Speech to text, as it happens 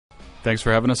Thanks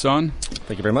for having us on.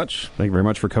 Thank you very much. Thank you very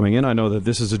much for coming in. I know that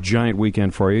this is a giant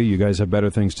weekend for you. You guys have better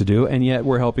things to do, and yet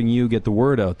we're helping you get the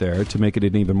word out there to make it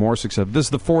an even more successful. This is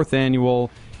the 4th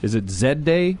annual, is it Z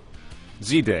Day?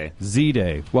 Z-Day.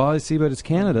 Z-Day. Well, I see, but it's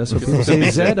Canada, so people say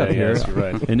Z up here. Yes, you're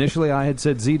right. Initially, I had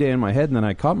said Z-Day in my head, and then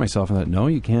I caught myself and thought, no,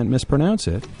 you can't mispronounce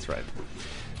it. That's right.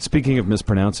 Speaking of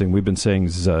mispronouncing, we've been saying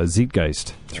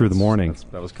Zeitgeist through the morning.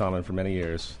 That was common for many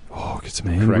years. Oh, get some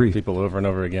angry Correct people over and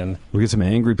over again. We get some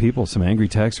angry people, some angry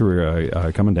texts who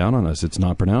are coming down on us. It's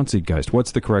not pronounced Zeitgeist.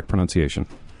 What's the correct pronunciation?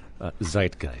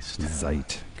 Zeitgeist.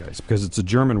 Zeitgeist, because it's a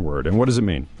German word. And what does it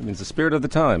mean? It means the spirit of the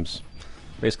times.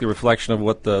 Basically a reflection of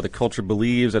what the culture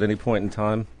believes at any point in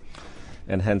time,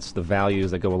 and hence the values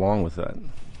that go along with that.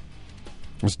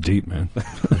 That's deep, man.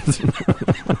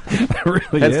 It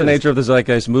really Hence is. the nature of the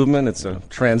Zeitgeist movement. It's a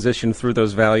transition through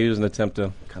those values and attempt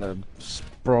to kind of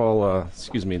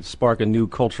spark a new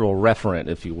cultural referent,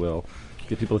 if you will.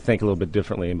 Get people to think a little bit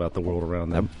differently about the world around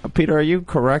them. Peter, are you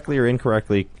correctly or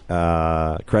incorrectly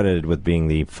credited with being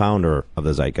the founder of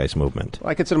the Zeitgeist movement?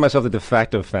 Well, I consider myself the de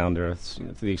facto founder,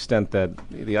 to the extent that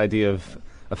the idea of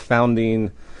a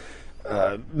founding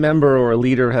member or a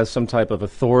leader has some type of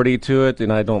authority to it,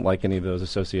 and I don't like any of those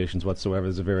associations whatsoever.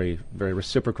 It's a very, very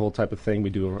reciprocal type of thing we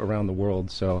do around the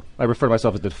world. So I refer to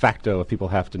myself as de facto if people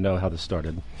have to know how this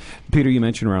started. Peter, you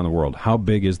mentioned around the world. How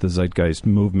big is the Zeitgeist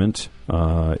movement?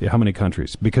 How many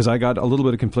countries? Because I got a little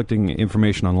bit of conflicting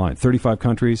information online. 35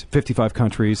 countries, 55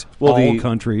 countries, all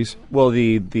countries. Well,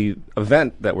 the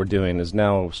event that we're doing is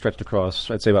now stretched across,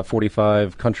 I'd say, about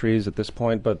 45 countries at this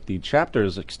point, but the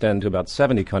chapters extend to about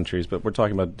 70 countries, but we're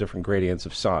talking about different gradients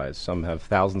of size. Some have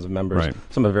thousands of members. Right.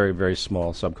 Some have very, very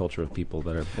small subculture of people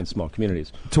that are in small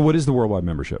communities. So what is the worldwide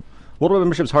membership? Worldwide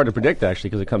membership is hard to predict, actually,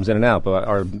 because it comes in and out, but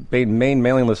our main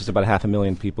mailing list is about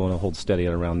 500,000 people, and it holds steady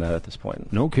at around that at this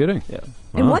point. No kidding. Yeah.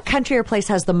 And what country or place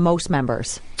has the most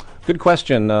members? Good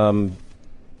question.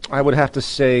 I would have to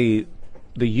say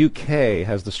the UK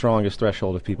has the strongest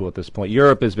threshold of people at this point.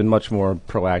 Europe has been much more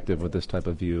proactive with this type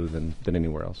of view than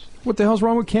anywhere else. What the hell's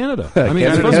wrong with Canada? I mean,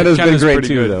 Canada's been great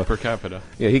too, though. Per capita.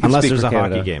 Yeah, he can Unless speak there's for a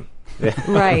Canada. hockey game.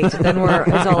 Right, then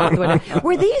it's all out the window.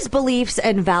 Were these beliefs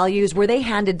and values, were they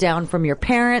handed down from your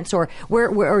parents, or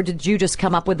or did you just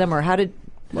come up with them, or how did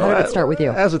it start with you?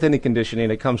 As with any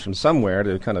conditioning, it comes from somewhere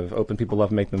to kind of open people up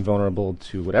and make them vulnerable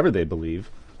to whatever they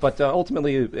believe. But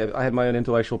ultimately, I had my own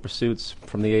intellectual pursuits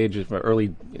from the age of my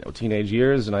early teenage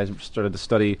years, and I started to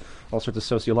study all sorts of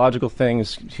sociological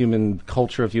things. Human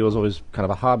culture, if you will, was always kind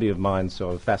of a hobby of mine, so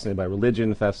I was fascinated by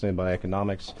religion, fascinated by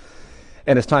economics.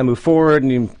 And as time moved forward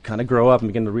and you kind of grow up and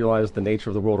begin to realize the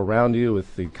nature of the world around you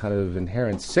with the kind of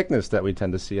inherent sickness that we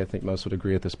tend to see, I think most would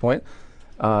agree at this point,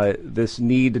 this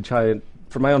need to try,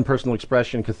 for my own personal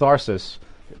expression, catharsis,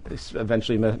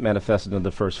 eventually manifested into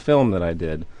the first film that I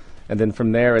did. And then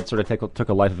from there, it sort of took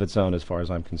a life of its own as far as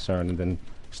I'm concerned, and then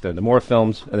extended to more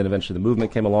films, and then eventually the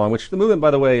movement came along, which the movement, by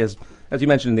the way, is, as you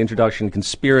mentioned in the introduction,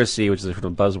 conspiracy, which is a sort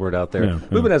of buzzword out there.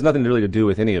 Movement has nothing really to do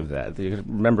with any of that. You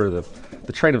remember,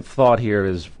 the train of thought here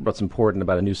is what's important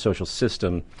about a new social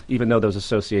system, even though those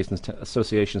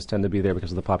associations tend to be there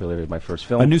because of the popularity of my first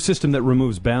film. A new system that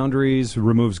removes boundaries,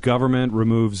 removes government,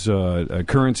 removes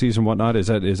currencies and whatnot. Is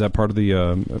that part of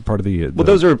the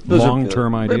those are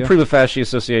long-term idea? Prima facie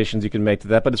associations you can make to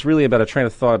that, but it's really about a train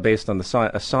of thought based on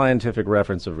a scientific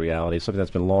reference of reality, something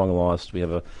that's been long lost. We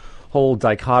have a whole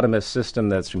dichotomous system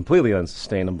that's completely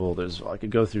unsustainable. I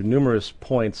could go through numerous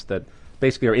points that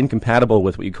basically are incompatible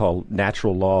with what you call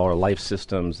natural law or life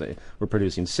systems. We're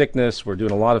producing sickness. We're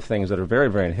doing a lot of things that are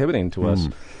very, very inhibiting to us.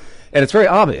 And it's very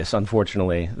obvious,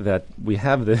 unfortunately, that we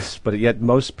have this, but yet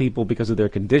most people, because of their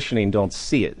conditioning, don't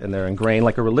see it, and they're ingrained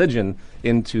like a religion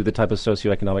into the type of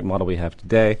socioeconomic model we have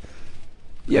today.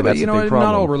 Yeah, but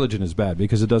not all religion is bad,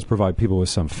 because it does provide people with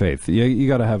some faith. You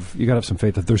got to have some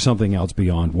faith that there's something else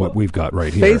beyond what we've got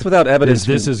right here. Faith without evidence. Is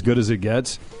this as good as it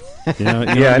gets? Yeah,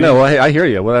 I know. Well, I hear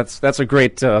you. Well, that's a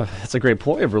great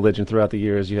ploy of religion throughout the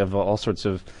years. You have all sorts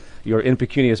of your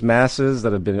impecunious masses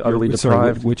that have been utterly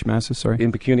deprived. Which masses? Sorry,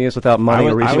 impecunious, without money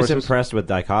or resources. I was impressed with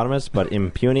dichotomous, but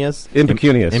impecunious.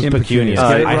 Impecunious.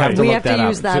 I have to we look have that to up.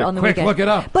 use that on the weekend. Look it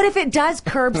up. But if it does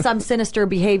curb some sinister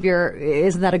behavior,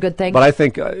 isn't that a good thing? But I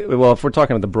think, if we're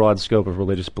talking about the broad scope of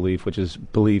religious belief, which is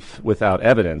belief without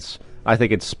evidence, I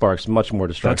think it sparks much more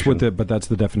destruction. But that's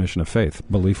the definition of faith: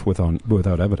 belief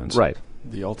without evidence. Right.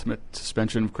 The ultimate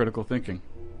suspension of critical thinking.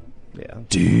 Yeah.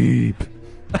 Deep.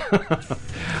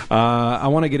 I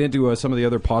want to get into some of the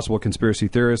other possible conspiracy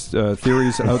theories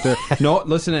out there. No,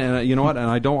 listen, and you know what? And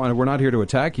I don't want. We're not here to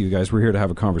attack you guys. We're here to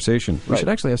have a conversation. We should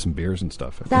actually have some beers and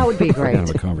stuff. That would be great. Have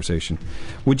a conversation.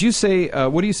 Would you say?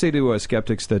 What do you say to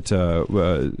skeptics that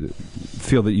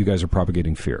feel that you guys are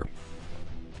propagating fear?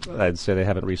 I'd say they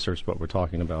haven't researched what we're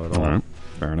talking about at all. Right.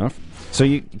 Fair enough. So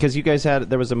because you guys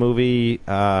there was a movie,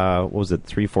 what was it,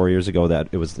 3-4 years ago that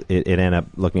it ended up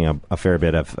looking a fair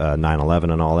bit of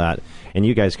 9/11 and all that, and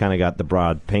you guys kind of got the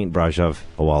broad paintbrush of,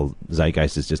 oh, well,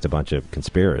 Zeitgeist is just a bunch of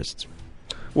conspiracists.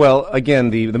 Well, again,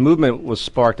 the movement was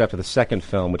sparked after the second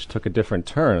film, which took a different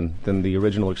turn than the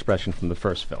original expression from the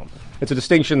first film. It's a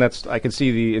distinction that's, I can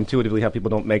see intuitively how people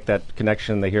don't make that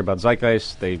connection. They hear about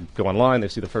Zeitgeist, they go online, they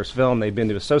see the first film, they begin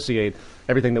to associate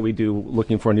everything that we do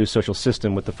looking for a new social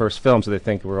system with the first film, so they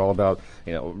think we're all about,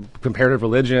 comparative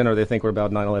religion, or they think we're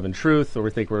about 9/11 truth, or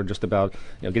we think we're just about,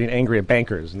 getting angry at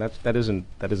bankers, and that isn't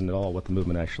at all what the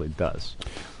movement actually does.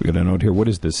 We got a note here. What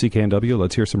is this, CKNW?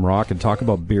 Let's hear some rock and talk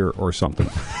about beer or something.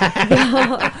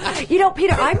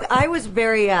 Peter, I was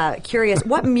very curious.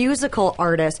 What musical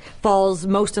artist falls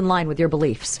most in line with your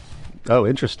beliefs? Oh,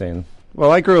 interesting.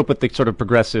 Well, I grew up with the sort of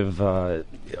progressive,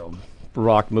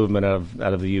 rock movement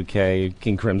out of the UK,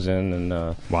 King Crimson,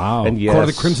 and wow, and yes, Court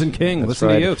of the Crimson King. Listen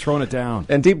right. to you throwing it down.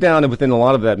 And deep down within a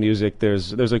lot of that music,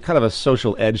 there's a kind of a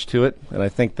social edge to it, and I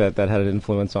think that had an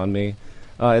influence on me.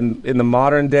 In the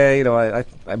modern day,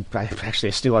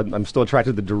 I'm still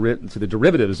attracted to the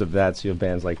derivatives of that. So you have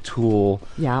bands like Tool.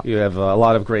 Yeah. You have a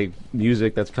lot of great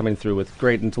music that's coming through with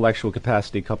great intellectual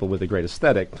capacity coupled with a great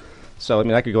aesthetic. So,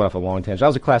 I could go off a long tangent. I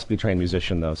was a classically trained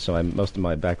musician, though, so most of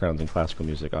my background's in classical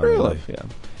music. Really? Yeah.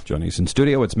 Joining us in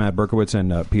studio, it's Matt Berkowitz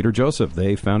and Peter Joseph.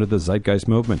 They founded the Zeitgeist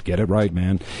movement. Get it right,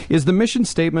 man. Is the mission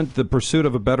statement the pursuit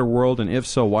of a better world? And if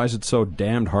so, why is it so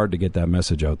damned hard to get that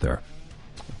message out there?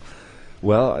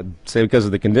 Well, I'd say because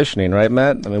of the conditioning, right,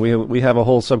 Matt? We have a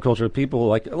whole subculture of people,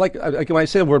 like when I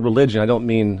say the word religion, I don't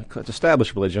mean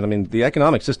established religion. The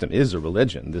economic system is a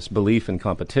religion. This belief in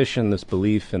competition, this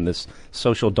belief in this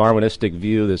social Darwinistic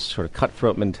view, this sort of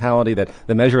cutthroat mentality that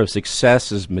the measure of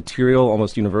success is material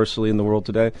almost universally in the world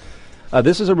today.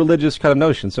 This is a religious kind of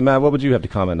notion. So, Matt, what would you have to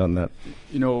comment on that?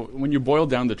 When you boil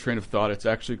down the train of thought, it's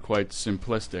actually quite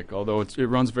simplistic, although it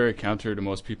runs very counter to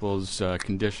most people's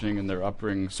conditioning and their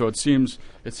upbringing. So it seems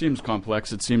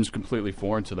complex. It seems completely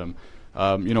foreign to them.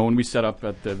 When we set up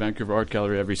at the Vancouver Art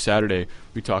Gallery every Saturday,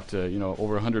 we talk to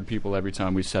over 100 people every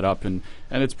time we set up, and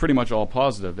it's pretty much all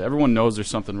positive. Everyone knows there's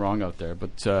something wrong out there,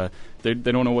 but they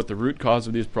don't know what the root cause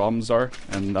of these problems are,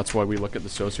 and that's why we look at the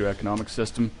socioeconomic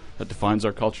system that defines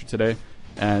our culture today,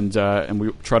 and we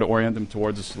try to orient them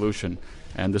towards a solution.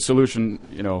 And the solution,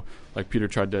 like Peter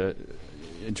tried to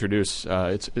introduce,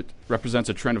 it represents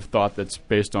a trend of thought that's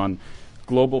based on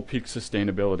global peak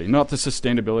sustainability, not the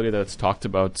sustainability that's talked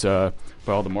about by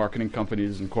all the marketing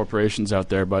companies and corporations out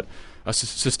there, but a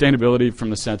sustainability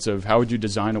from the sense of how would you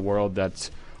design a world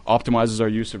that optimizes our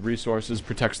use of resources,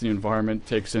 protects the environment,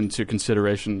 takes into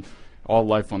consideration all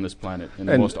life on this planet in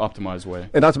the most optimized way.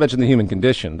 And not to mention the human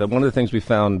condition. That one of the things we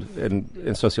found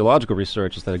in sociological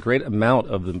research is that a great amount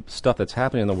of the stuff that's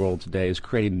happening in the world today is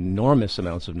creating enormous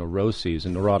amounts of neuroses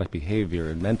and neurotic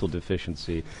behavior and mental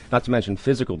deficiency, not to mention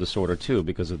physical disorder, too,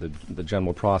 because of the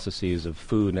general processes of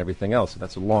food and everything else.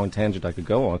 That's a long tangent I could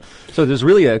go on. So there's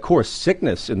really a core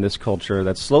sickness in this culture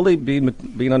that's slowly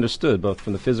being understood, both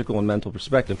from the physical and mental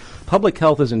perspective. Public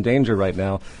health is in danger right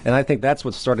now, and I think that's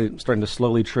what's starting to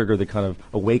slowly trigger the kind of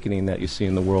awakening that you see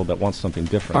in the world that wants something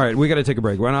different. All right, we got to take a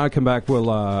break. When I come back,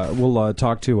 we'll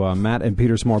talk to Matt and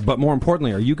Peter some more. But more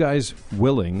importantly, are you guys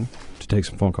willing to take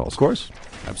some phone calls? Of course.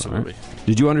 Absolutely. Right.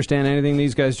 Did you understand anything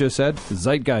these guys just said?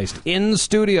 Zeitgeist in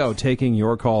studio taking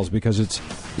your calls because it's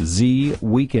Z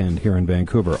Weekend here in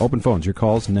Vancouver. Open phones, your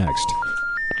calls next.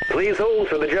 Please hold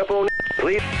for the Jeff O'Neill.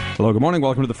 Please. Hello, good morning.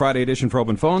 Welcome to the Friday edition for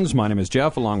Open Phones. My name is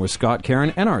Jeff, along with Scott,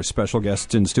 Karen, and our special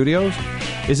guests in studios.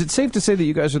 Is it safe to say that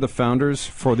you guys are the founders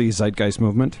for the Zeitgeist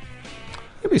movement?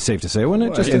 It'd be safe to say,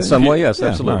 wouldn't it? Just in some way, yes,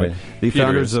 absolutely. Right. The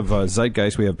founders of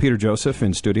Zeitgeist, we have Peter Joseph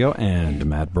in studio and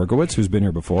Matt Berkowitz, who's been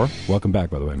here before. Welcome back,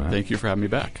 by the way, Matt. Thank you for having me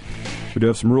back. We do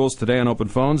have some rules today on Open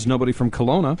Phones. Nobody from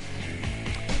Kelowna.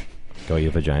 Go,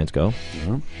 you for Giants, go.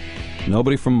 No.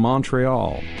 Nobody from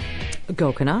Montreal.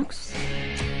 Go Canucks.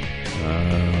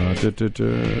 Yeah,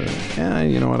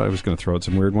 you know what? I was going to throw out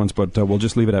some weird ones, but we'll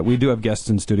just leave it at. We do have guests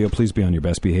in studio. Please be on your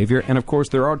best behavior. And, of course,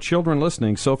 there are children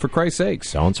listening, so for Christ's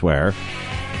sakes. Don't swear.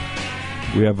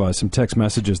 We have some text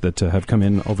messages that have come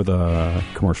in over the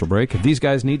commercial break. These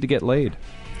guys need to get laid.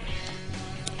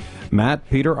 Matt,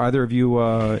 Peter, either of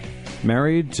you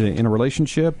married, in a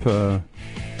relationship?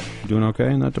 doing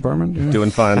okay in that department? Yeah.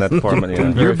 Doing fine in that department, yeah.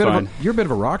 You're Very a bit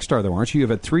of a rock star, though, aren't you? You've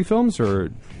had 3 films,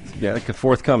 or Yeah, like a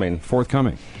forthcoming.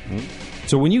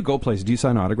 So when you go places, do you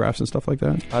sign autographs and stuff like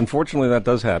that? Unfortunately, that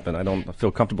does happen. I don't feel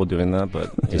comfortable doing that,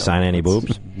 but... Do you sign any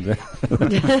boobs?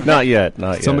 Not yet,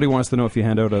 not yet. Somebody wants to know if you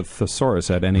hand out a thesaurus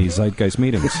at any Zeitgeist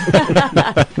meetings.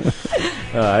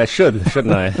 I shouldn't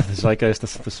I? The Zeitgeist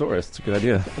thesaurus. It's a good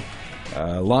idea.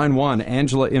 Line 1,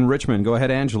 Angela in Richmond. Go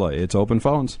ahead, Angela. It's open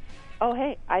phones. Oh,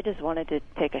 hey, I just wanted to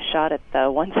take a shot at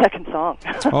the 1 second song.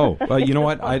 You know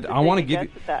what? I want to give you...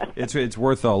 It's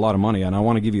worth a lot of money, and I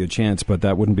want to give you a chance, but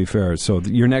that wouldn't be fair. So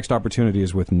your next opportunity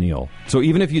is with Neil. So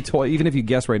even if you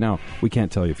guess right now, we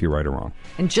can't tell you if you're right or wrong.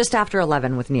 And just after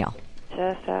 11 with Neil.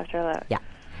 Just after 11. Yeah.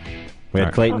 We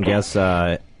had Clayton Okay. guess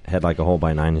Head Like a Hole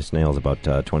by Nine Inch Nails about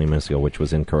 20 minutes ago, which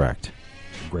was incorrect.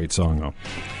 Great song,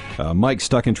 though. Mike,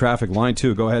 stuck in traffic. Line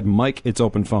 2. Go ahead, Mike. It's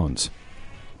open phones.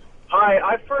 Hi,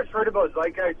 I first heard about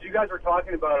Zeitgeist. You guys were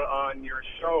talking about it on your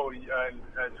show, and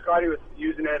Scotty was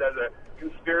using it as a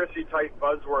conspiracy-type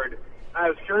buzzword. I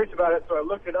was curious about it, so I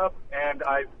looked it up, and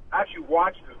I actually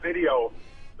watched the video,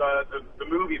 the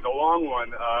movie, the long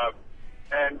one,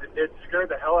 and it scared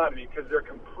the hell out of me because they're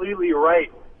completely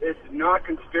right. This is not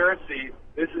conspiracy.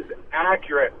 This is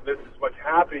accurate. This is what's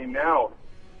happening now.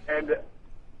 And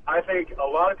I think a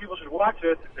lot of people should watch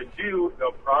this. If they do,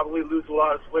 they'll probably lose a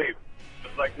lot of sleep.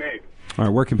 Just like me. All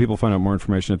right, where can people find out more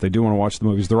information if they do want to watch the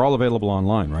movies? They're all available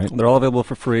online, right? They're all available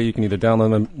for free. You can either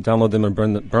download them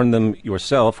and burn them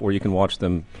yourself, or you can watch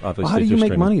them, obviously, Well, how do you through make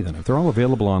streaming. money, then, if they're all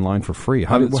available online for free?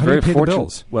 How do you pay the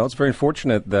bills? Well, it's very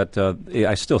unfortunate that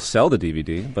I still sell the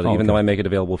DVD, but even though I make it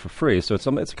available for free, so it's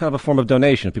kind of a form of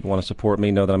donation. If people want to support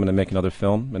me, know that I'm going to make another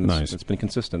film, and it's been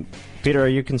consistent. Peter, are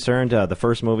you concerned? The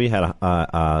first movie had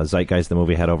Zeitgeist, the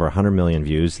movie had over 100 million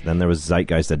views. Then there was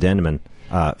Zeitgeist Addendum,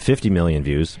 50 million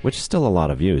views, which is still a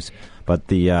lot of views. But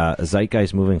the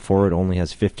Zeitgeist moving forward only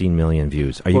has 15 million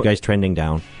views. Are you guys trending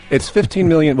down? It's 15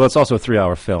 million. Well, it's also a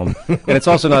 3-hour film, and it's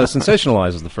also not as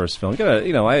sensationalized as the first film.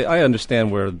 I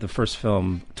understand where the first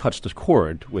film touched a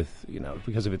chord with,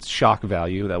 because of its shock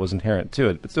value that was inherent to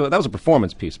it. But still, that was a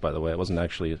performance piece, by the way. It wasn't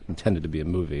actually intended to be a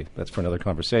movie. That's for another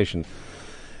conversation.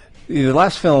 The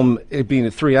last film, it being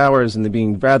 3 hours and it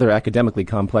being rather academically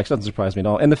complex, doesn't surprise me at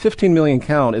all. And the 15 million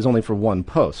count is only for one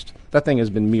post. That thing has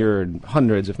been mirrored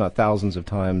hundreds, if not thousands of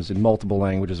times in multiple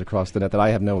languages across the net that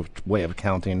I have no way of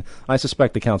counting. I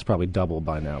suspect the count's probably doubled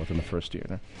by now within the first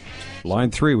year.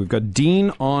 Line 3, we've got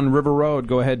Dean on River Road.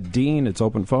 Go ahead, Dean. It's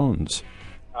open phones.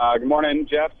 Good morning,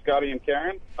 Jeff, Scotty, and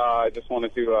Karen. I just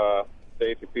wanted to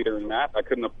say to Peter and Matt, I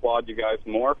couldn't applaud you guys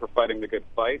more for fighting the good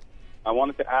fight. I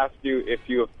wanted to ask you if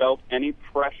you have felt any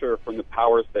pressure from the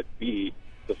powers that be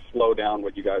to slow down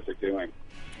what you guys are doing.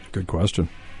 Good question.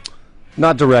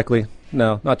 Not directly.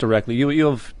 No, not directly. You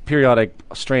have periodic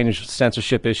strange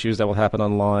censorship issues that will happen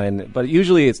online, but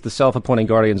usually it's the self-appointing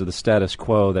guardians of the status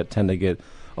quo that tend to get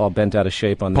all bent out of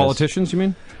shape on Politicians, you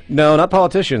mean? No, not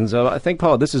politicians. I think,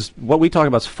 this is what we talk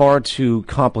about is far too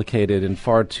complicated and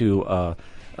far too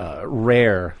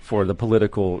rare for the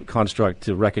political construct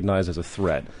to recognize as a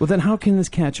threat. Well, then how can this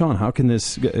catch on? How can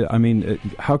this?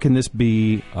 How can this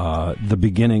be the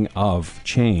beginning of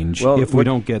change if we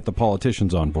don't get the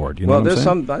politicians on board? You know what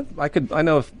I'm saying? I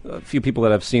know a few people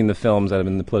that have seen the films that have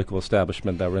been in the political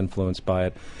establishment that were influenced by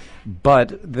it. But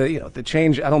the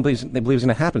change, I don't believe is going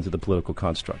to happen to the political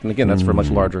construct. And again, that's for a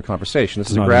much larger conversation. This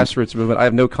is a grassroots movement. I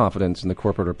have no confidence in the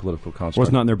corporate or political construct. Well,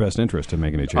 it's not in their best interest to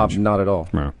make any change. Not at all.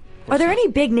 No. Are there any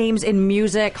big names in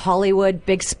music, Hollywood,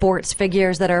 big sports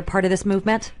figures that are part of this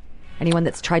movement? Anyone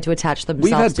that's tried to attach themselves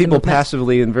We've had to the people movement?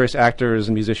 passively, and various actors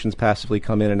and musicians passively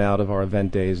come in and out of our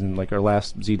event days. And like our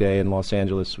last Z-Day in Los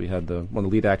Angeles, we had one of the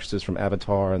lead actresses from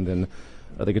Avatar, and then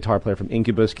the guitar player from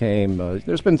Incubus came.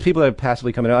 There's been people that have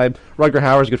passively come in. Rutger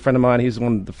Hauer's a good friend of mine. He's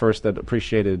one of the first that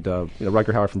appreciated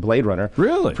Rutger Hauer from Blade Runner.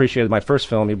 Really? Appreciated my first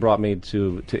film. He brought me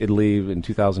to Italy in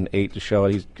 2008 to show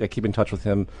it. I keep in touch with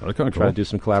him. Oh, cool. Try to do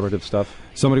some collaborative stuff.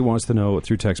 Somebody wants to know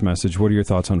through text message, what are your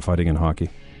thoughts on fighting in hockey?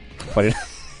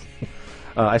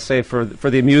 I say for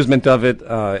the amusement of it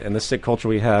and the sick culture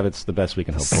we have, it's the best we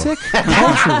can hope for. Sick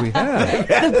culture we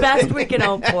have. The best we can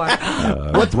hope for.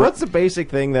 What's the basic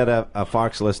thing that a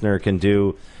Fox listener can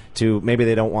do to, maybe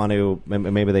they don't want to,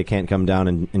 maybe they can't come down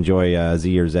and enjoy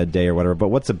Z or Z Day or whatever, but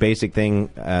what's the basic thing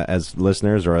as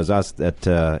listeners or as us that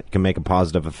can make a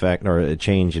positive effect or a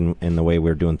change in the way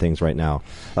we're doing things right now?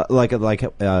 Like a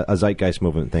Zeitgeist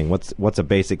movement thing. What's a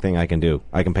basic thing I can do?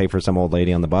 I can pay for some old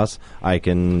lady on the bus. I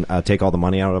can take all the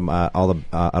money out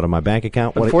of my bank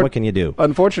account. What can you do?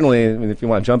 Unfortunately, if you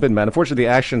want to jump in, Matt, unfortunately the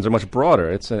actions are much broader.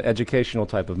 It's an educational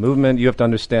type of movement. You have to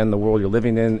understand the world you're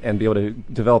living in and be able to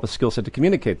develop a skill set to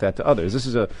communicate that to others. This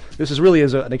is really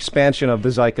an expansion of the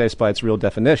zeitgeist by its real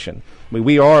definition. I mean,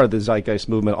 we are the zeitgeist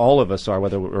movement. All of us are,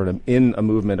 whether we're in a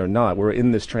movement or not. We're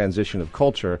in this transition of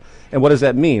culture. And what does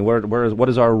that mean? What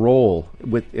is our role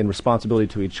in responsibility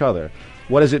to each other?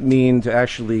 What does it mean to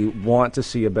actually want to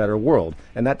see a better world?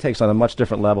 And that takes on a much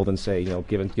different level than, say,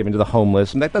 giving to the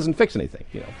homeless, and that doesn't fix anything.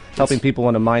 Helping people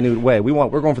in a minute way.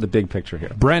 We're going for the big picture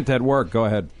here. Brent at work, go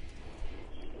ahead.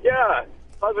 Yeah,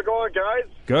 how's it going, guys?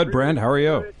 Good, Brent. How are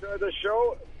you? Enjoy the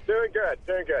show. Doing good.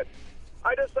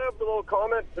 I just have a little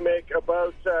comment to make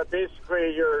about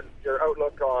basically your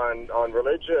outlook on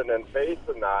religion and faith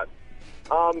and that.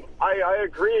 I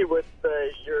agree with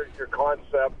your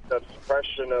concept of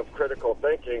suppression of critical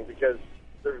thinking, because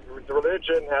the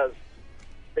religion has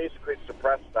basically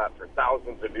suppressed that for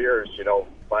thousands of years,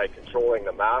 by controlling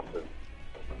the masses.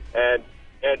 And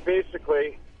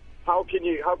basically, how can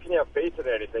you have faith in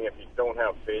anything if you don't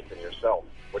have faith in yourself?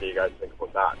 What do you guys think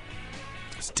about that?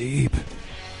 It's deep.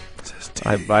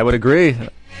 I would agree.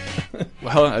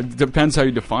 Well, it depends how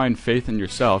you define faith in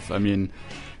yourself. I mean,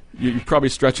 you're probably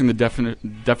stretching the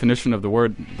definition of the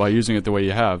word by using it the way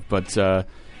you have, but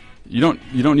you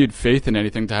don't need faith in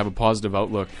anything to have a positive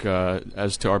outlook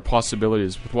as to our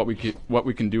possibilities with what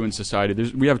we can do in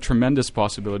society. We have tremendous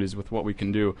possibilities with what we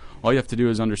can do. All you have to do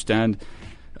is understand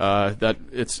that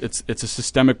it's a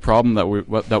systemic problem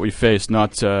that we face,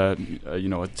 not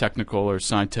a technical or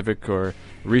scientific or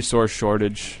resource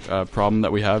shortage problem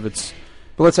that we have.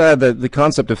 But let's add that the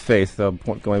concept of faith,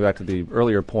 going back to the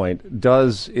earlier point,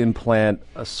 does implant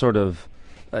a sort of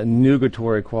a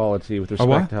nugatory quality with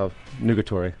respect to how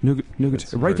nugatory.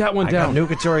 Nugatory. Write that one down.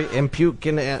 Nugatory,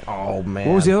 impugnating. Oh man.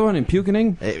 What was the other one?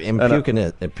 Impugnating?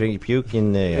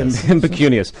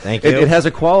 Impecunious. Thank you. It has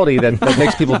a quality that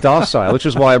makes people docile, which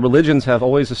is why religions have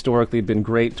always historically been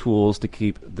great tools to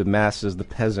keep the masses, the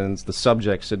peasants, the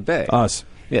subjects at bay. Us.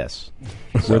 Yes.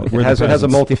 So it has a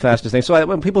multifaceted thing. So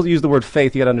when people use the word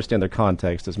faith, you got to understand their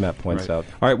context, as Matt points out.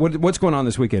 All right, what's going on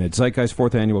this weekend? It's Zeitgeist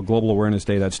 4th Annual Global Awareness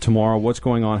Day. That's tomorrow. What's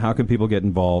going on? How can people get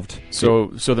involved? So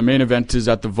the main event is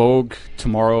at the Vogue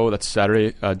tomorrow. That's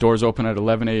Saturday. Doors open at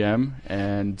 11 a.m.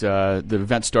 and the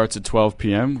event starts at 12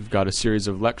 p.m. We've got a series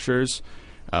of lectures.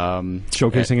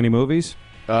 Showcasing any movies?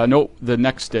 No, the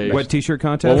next day. Wet T-shirt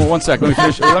contest? Well, one sec. Let me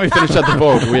finish at the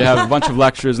Vogue. We have a bunch of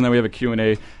lectures, and then we have a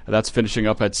Q&A. That's finishing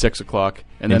up at 6 o'clock.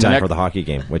 And then time for the hockey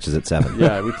game, which is at 7.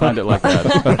 Yeah, we planned it like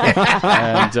that.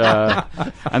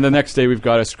 And the next day, we've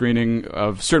got a screening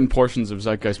of certain portions of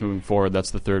Zeitgeist Moving Forward.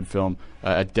 That's the third film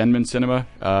at Denman Cinema.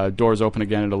 Doors open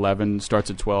again at 11, starts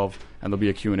at 12, and there'll be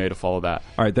a Q&A to follow that.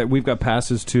 All right, we've got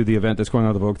passes to the event that's going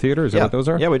on at the Vogue Theater. Is that what those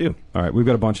are? Yeah, we do. All right, we've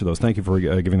got a bunch of those. Thank you for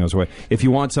giving those away. If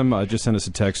you want some, just send us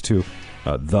a text to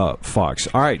the Fox.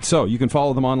 All right, so you can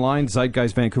follow them online,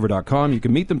 zeitgeistvancouver.com. You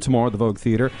can meet them tomorrow at the Vogue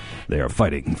Theater. They are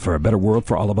fighting for a better world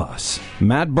for all of us.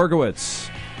 Matt Berkowitz,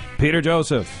 Peter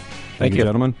Joseph. Thank you,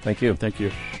 gentlemen. Thank you. Thank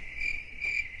you.